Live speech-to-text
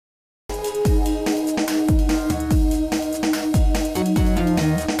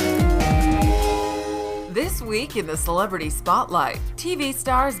week in the celebrity spotlight. TV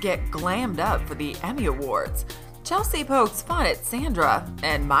stars get glammed up for the Emmy Awards. Chelsea pokes fun at Sandra,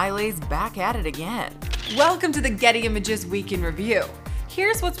 and Miley's back at it again. Welcome to the Getty Images Week in Review.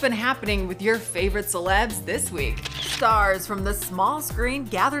 Here's what's been happening with your favorite celebs this week. Stars from the small screen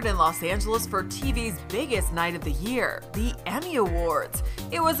gathered in Los Angeles for TV's biggest night of the year, the Emmy Awards.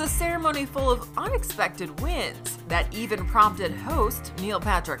 It was a ceremony full of unexpected wins that even prompted host Neil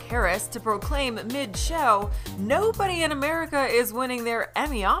Patrick Harris to proclaim mid-show, "Nobody in America is winning their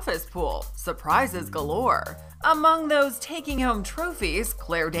Emmy office pool. Surprises galore." Among those taking home trophies,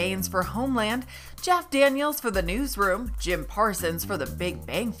 Claire Danes for Homeland, Jeff Daniels for The Newsroom, Jim Parsons for The Big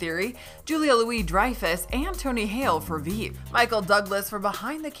Bang Theory, Julia Louis-Dreyfus, and Tony Hale for Veep, Michael Douglas for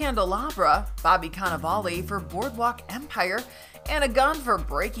Behind the Candelabra, Bobby Cannavale for Boardwalk Empire, Anna Gunn for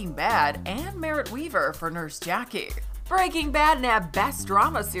Breaking Bad, and Merritt Wever for Nurse Jackie. Breaking Bad nabbed Best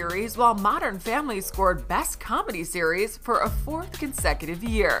Drama Series, while Modern Family scored Best Comedy Series for a fourth consecutive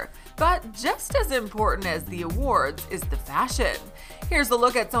year. But just as important as the awards is the fashion. Here's a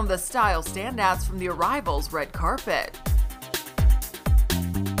look at some of the style standouts from the Arrival's red carpet.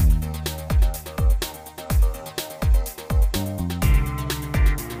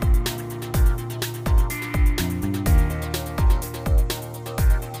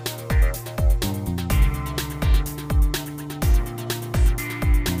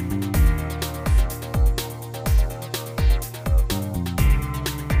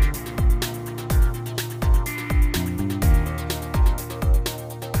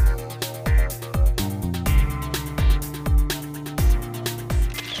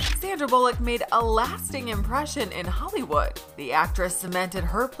 Sandra Bullock made a lasting impression in Hollywood. The actress cemented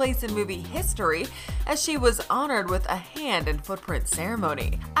her place in movie history as she was honored with a hand and footprint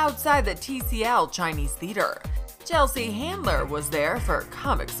ceremony outside the TCL Chinese Theater. Chelsea Handler was there for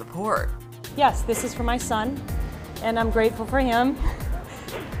comic support. Yes, this is for my son, and I'm grateful for him.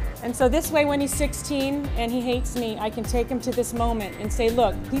 And so this way, when he's 16 and he hates me, I can take him to this moment and say,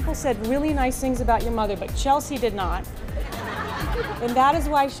 look, people said really nice things about your mother, but Chelsea did not. And that is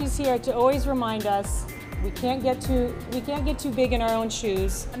why she's here, to always remind us we can't get too big in our own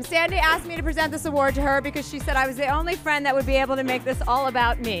shoes. Sandy asked me to present this award to her because she said I was the only friend that would be able to make this all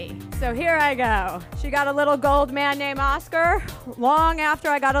about me. So here I go. She got a little gold man named Oscar long after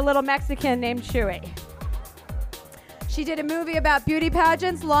I got a little Mexican named Chewy. She did a movie about beauty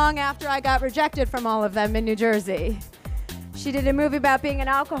pageants long after I got rejected from all of them in New Jersey. She did a movie about being an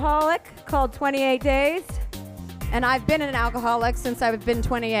alcoholic called 28 Days. And I've been an alcoholic since I've been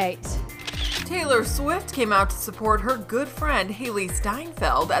 28. Taylor Swift came out to support her good friend Hailee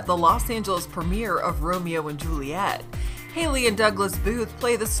Steinfeld at the Los Angeles premiere of Romeo and Juliet. Hailee and Douglas Booth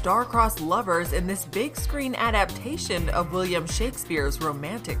play the star-crossed lovers in this big screen adaptation of William Shakespeare's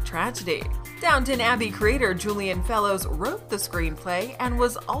romantic tragedy. Downton Abbey creator Julian Fellows wrote the screenplay and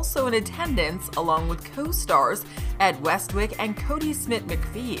was also in attendance along with co-stars Ed Westwick and Cody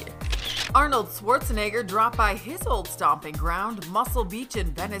Smith-McPhee. Arnold Schwarzenegger dropped by his old stomping ground, Muscle Beach in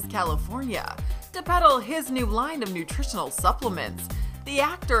Venice, California, to peddle his new line of nutritional supplements. The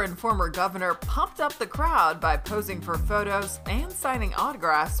actor and former governor pumped up the crowd by posing for photos and signing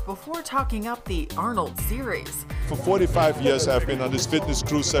autographs before talking up the Arnold series. For 45 years I've been on this fitness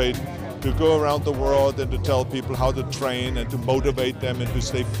crusade to go around the world and to tell people how to train and to motivate them and to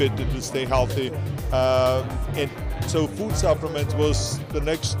stay fit and to stay healthy. And so food supplements was the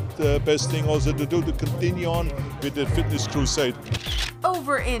next best thing also to do, to continue on with the fitness crusade.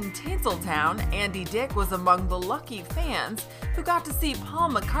 Over in Tinseltown, Andy Dick was among the lucky fans who got to see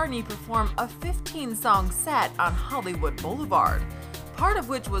Paul McCartney perform a 15-song set on Hollywood Boulevard, part of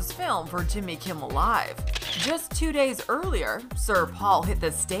which was filmed for Jimmy Kimmel Live. Just 2 days earlier, Sir Paul hit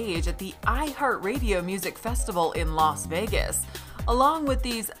the stage at the iHeartRadio Music Festival in Las Vegas, along with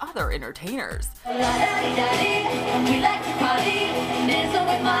these other entertainers.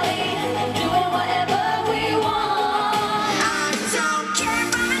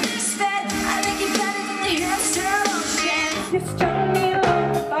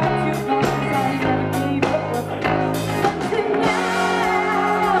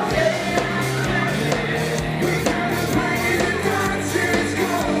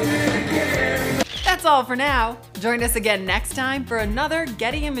 That's all for now. Join us again next time for another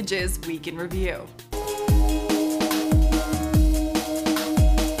Getty Images Week in Review.